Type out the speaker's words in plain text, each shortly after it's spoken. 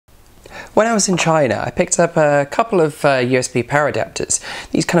When I was in China, I picked up a couple of USB power adapters.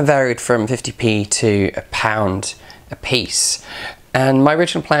 These kind of varied from 50p to £1 a piece. And my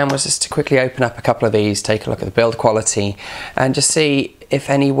original plan was just to quickly open up a couple of these, take a look at the build quality, and just see if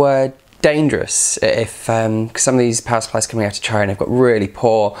any were dangerous. If cause some of these power supplies coming out of China have got really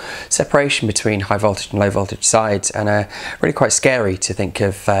poor separation between high voltage and low voltage sides, and are really quite scary to think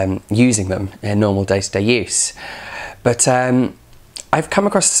of using them in normal day-to-day use. But I've come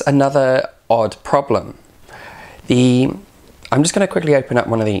across another odd problem. I'm just going to quickly open up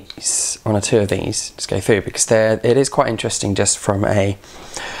one or two of these, just go through, because it is quite interesting just from a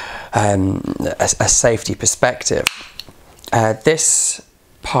safety perspective. This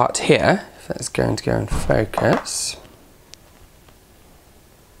part here, if that's going to go in focus,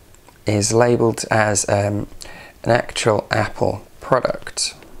 is labelled as an actual Apple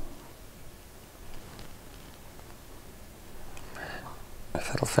product. If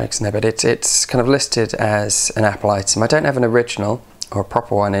that'll focus in there, but it's kind of listed as an Apple item. I don't have an original or a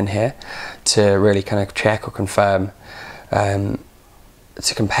proper one in here to really kind of check or confirm, to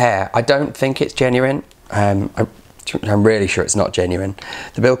compare. I don't think it's genuine. I'm really sure it's not genuine.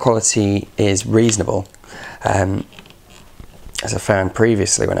 The build quality is reasonable, as I found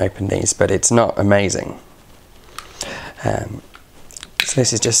previously when I opened these, but it's not amazing. So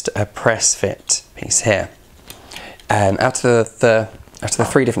this is just a press fit piece here. Out of the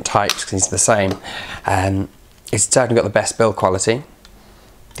three different types, because these are the same, it's certainly got the best build quality.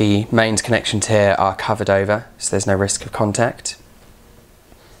 The mains connections here are covered over, so there's no risk of contact.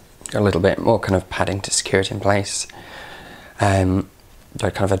 Got a little bit more kind of padding to secure it in place. Got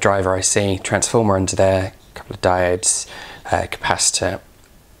kind of a driver IC, transformer under there, a couple of diodes, capacitor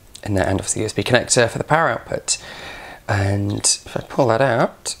in there, and obviously USB connector for the power output. And if I pull that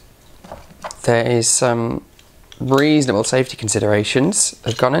out, there is some reasonable safety considerations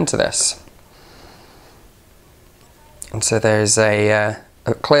have gone into this. And so there's a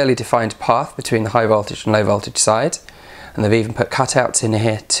clearly defined path between the high voltage and low voltage side, and they've even put cutouts in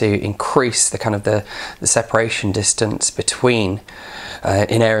here to increase the kind of the separation distance between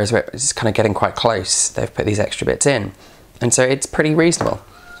in areas where it's kind of getting quite close. They've put these extra bits in, and so it's pretty reasonable.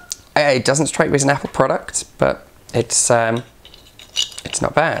 It doesn't strike me as an Apple product, but it's not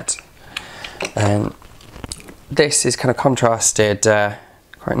bad. This is kind of contrasted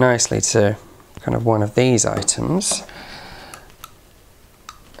quite nicely to kind of one of these items.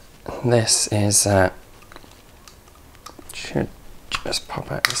 This is should just pop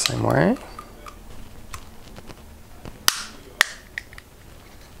out the same way.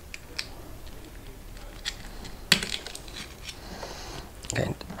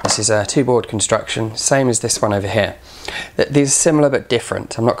 Okay, this is a two-board construction, same as this one over here. These are similar but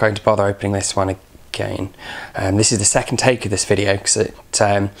different. I'm not going to bother opening this one again. This is the second take of this video because it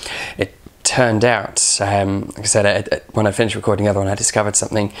turned out, like I said, when I finished recording the other one, I discovered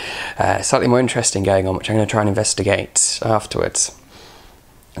something slightly more interesting going on, which I'm going to try and investigate afterwards.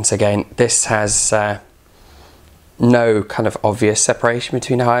 And so again, this has no kind of obvious separation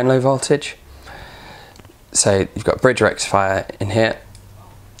between high and low voltage. So you've got bridge rectifier in here,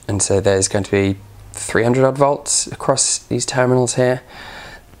 and so there's going to be 300 odd volts across these terminals here.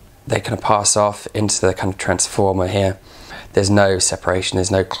 They kind of pass off into the kind of transformer here. There's no separation,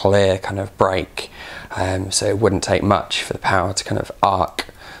 there's no clear kind of break, so it wouldn't take much for the power to kind of arc,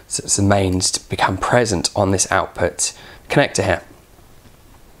 so it's the mains to become present on this output connector here.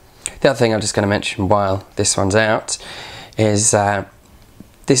 The other thing I'm just going to mention while this one's out is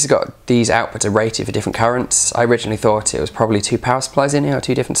this has got, these outputs are rated for different currents. I originally thought it was probably two power supplies in here or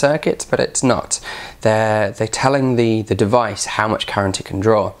two different circuits, but it's not. They're telling the device how much current it can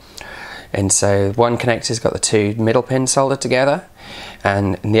draw. And so one connector's got the two middle pins soldered together,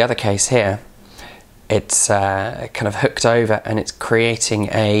 and in the other case here, it's kind of hooked over, and it's creating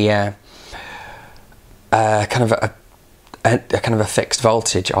a kind of a fixed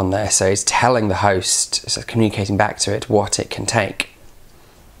voltage on there. So it's telling the host, so communicating back to it what it can take.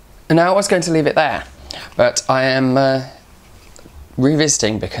 And now I was going to leave it there, but I am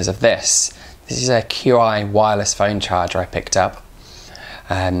revisiting because of this. This is a QI wireless phone charger I picked up.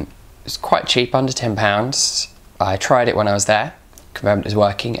 It's quite cheap, under £10. I tried it when I was there, confirmed it was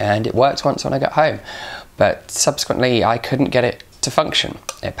working, and it worked once when I got home. But subsequently, I couldn't get it to function.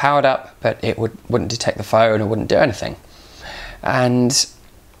 It powered up, but it wouldn't detect the phone or wouldn't do anything. And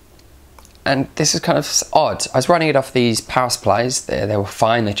this is kind of odd. I was running it off these power supplies. They were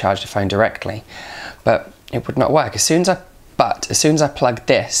fine. They charged the phone directly, but it would not work. As soon as I plugged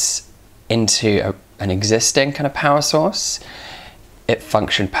this into an existing kind of power source, it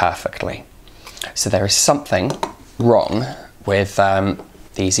functioned perfectly. So there is something wrong with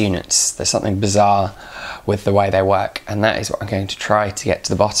these units. There's something bizarre with the way they work, and that is what I'm going to try to get to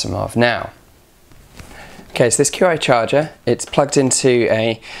the bottom of now. Okay, so this QI charger, it's plugged into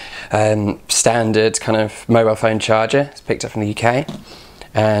a standard kind of mobile phone charger. It's picked up from the UK,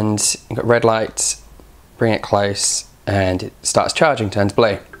 and you've got red lights, bring it close, and it starts charging, turns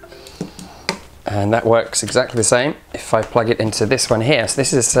blue. And that works exactly the same if I plug it into this one here. So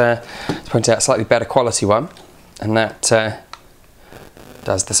this is, to point out, a slightly better quality one, and that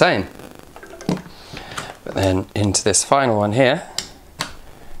does the same. But then into this final one here,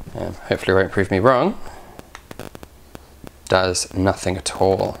 hopefully it won't prove me wrong, does nothing at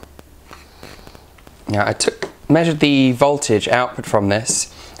all. Now I measured the voltage output from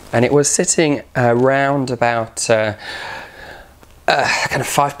this, and it was sitting around about kind of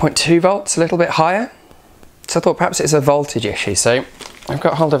 5.2 volts, a little bit higher. So I thought perhaps it's a voltage issue. So I've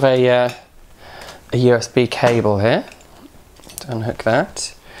got hold of a USB cable here to unhook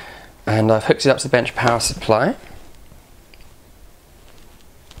that, and I've hooked it up to the bench power supply.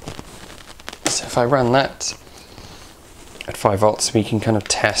 So if I run that at 5 volts, we can kind of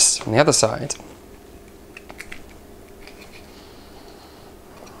test from the other side.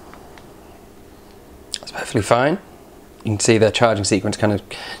 It's perfectly fine. You can see the charging sequence kind of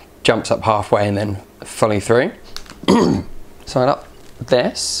jumps up halfway and then fully through. Sign up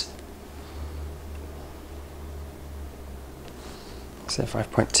this. So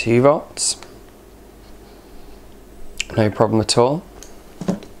 5.2 volts. No problem at all.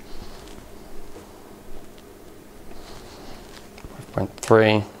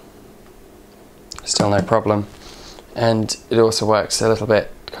 5.3. Still no problem. And it also works a little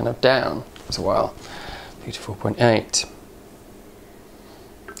bit kind of down as well. 4.8.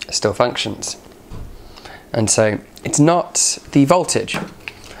 It still functions. And so it's not the voltage.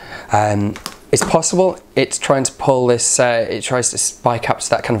 It's possible it's trying to pull this, it tries to spike up to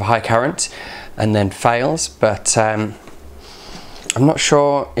that kind of high current and then fails, but I'm not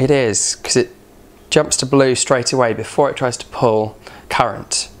sure it is, because it jumps to blue straight away before it tries to pull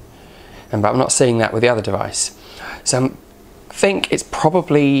current. But I'm not seeing that with the other device. So I think it's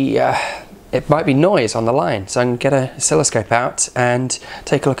probably, it might be noise on the line. So I can get an oscilloscope out and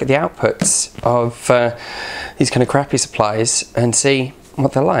take a look at the outputs of these kind of crappy supplies and see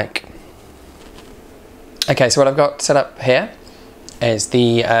what they're like. Okay, so what I've got set up here is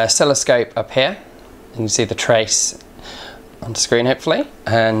the oscilloscope up here. You can see the trace on the screen hopefully,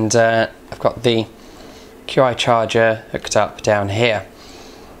 and I've got the QI charger hooked up down here,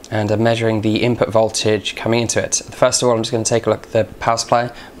 and I'm measuring the input voltage coming into it. First of all, I'm just going to take a look at the power supply,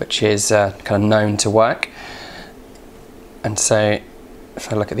 which is kind of known to work. And so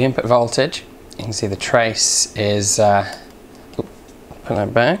if I look at the input voltage, you can see the trace is, put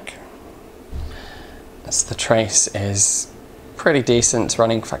that back. So the trace is pretty decent,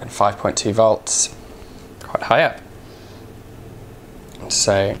 running fucking 5.2 volts, quite high up.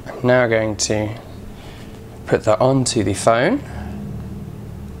 So I'm now going to put that onto the phone.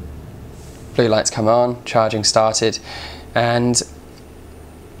 Blue lights come on, charging started, and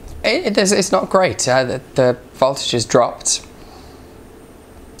it's not great. The voltage is dropped,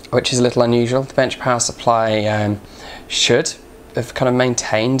 which is a little unusual. The bench power supply should have kind of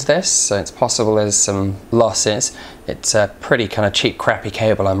maintained this, so it's possible there's some losses. It's a pretty kind of cheap, crappy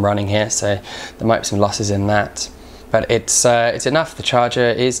cable I'm running here, so there might be some losses in that. But it's enough. The charger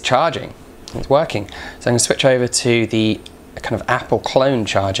is charging. It's working. So I'm going to switch over to the kind of Apple clone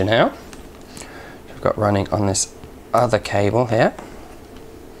charger now. I've got running on this other cable here.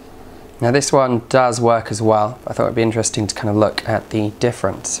 Now this one does work as well. I thought it'd be interesting to kind of look at the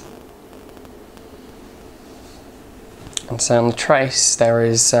difference. And so on the trace there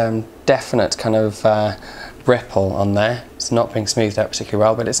is definite kind of ripple on there. It's not being smoothed out particularly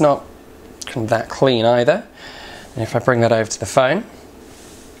well, but it's not kind of that clean either. And if I bring that over to the phone,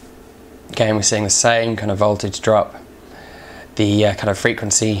 again we're seeing the same kind of voltage drop. The kind of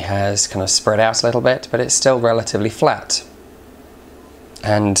frequency has kind of spread out a little bit, but it's still relatively flat.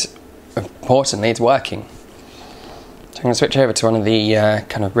 And importantly, it's working. So I'm going to switch over to one of the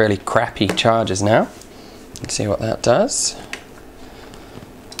kind of really crappy chargers now and see what that does.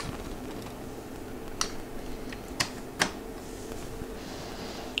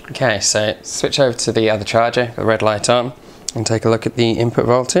 Okay, so switch over to the other charger, got the red light on, and take a look at the input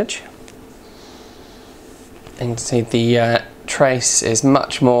voltage. And you can see the trace is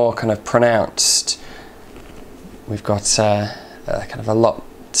much more kind of pronounced. We've got kind of a lot,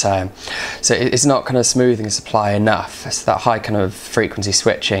 so it's not kind of smoothing the supply enough. It's that high kind of frequency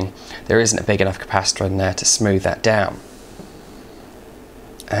switching. There isn't a big enough capacitor in there to smooth that down.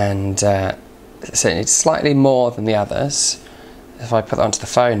 And so it's slightly more than the others. if I put that onto the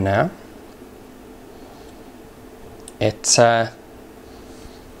phone now, it kind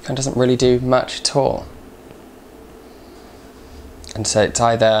of doesn't really do much at all. And so it's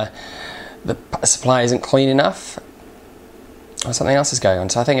either the supply isn't clean enough or something else is going on.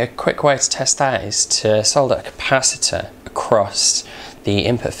 So I think a quick way to test that is to solder a capacitor across the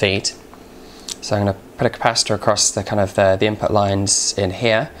input feed. So I'm going to put a capacitor across the kind of the input lines in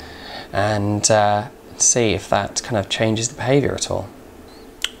here and see if that kind of changes the behaviour at all.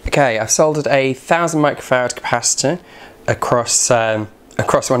 Okay, I've soldered a 1000 microfarad capacitor across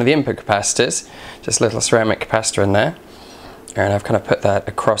one of the input capacitors, just a little ceramic capacitor in there, and I've kind of put that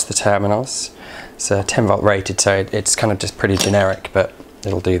across the terminals. It's 10 volt rated, so it's kind of just pretty generic, but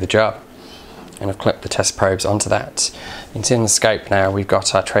it'll do the job. And I've clipped the test probes onto that. You can see on the scope now we've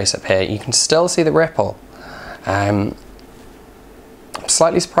got our trace up here. You can still see the ripple. I'm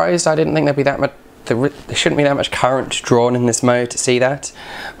slightly surprised. I didn't think there'd be that much. There shouldn't be that much current drawn in this mode to see that,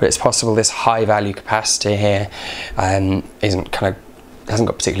 but it's possible this high value capacitor here hasn't got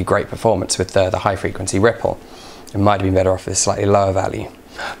particularly great performance with the high frequency ripple. It might have been better off with a slightly lower value,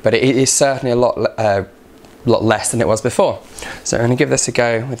 but it is certainly a lot less than it was before. So I'm going to give this a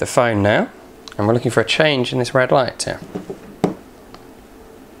go with the phone now, and we're looking for a change in this red light here.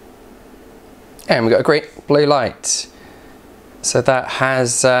 And we've got a great blue light. So that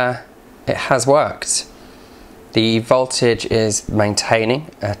has it has worked. The voltage is maintaining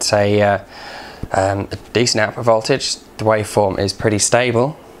at a decent output voltage. The waveform is pretty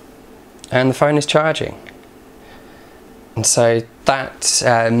stable, and the phone is charging. And so that,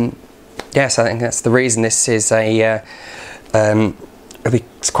 yes, I think that's the reason this is it's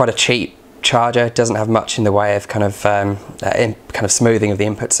quite a cheap charger. It doesn't have much in the way of kind of smoothing of the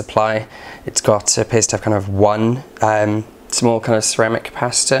input supply. It's got, appears to have kind of one small kind of ceramic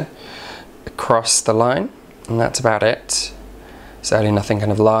capacitor across the line, and that's about it. Certainly nothing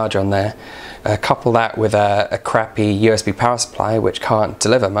kind of large on there. Couple that with a crappy USB power supply which can't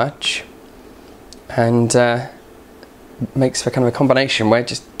deliver much, and makes for kind of a combination where it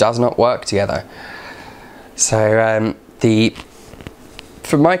just does not work together. So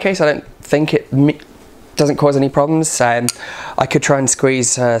for my case, I don't think it doesn't cause any problems. I could try and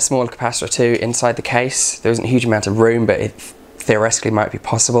squeeze a smaller capacitor or two inside the case. There isn't a huge amount of room, but it theoretically might be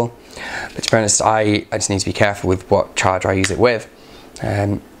possible. But to be honest, I just need to be careful with what charger I use it with.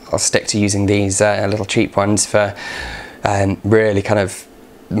 I'll stick to using these little cheap ones for really kind of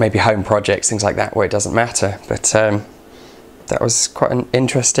maybe home projects, things like that, where it doesn't matter. But that was quite an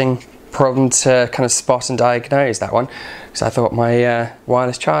interesting problem to kind of spot and diagnose, that one, because I thought my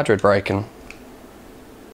wireless charger had broken.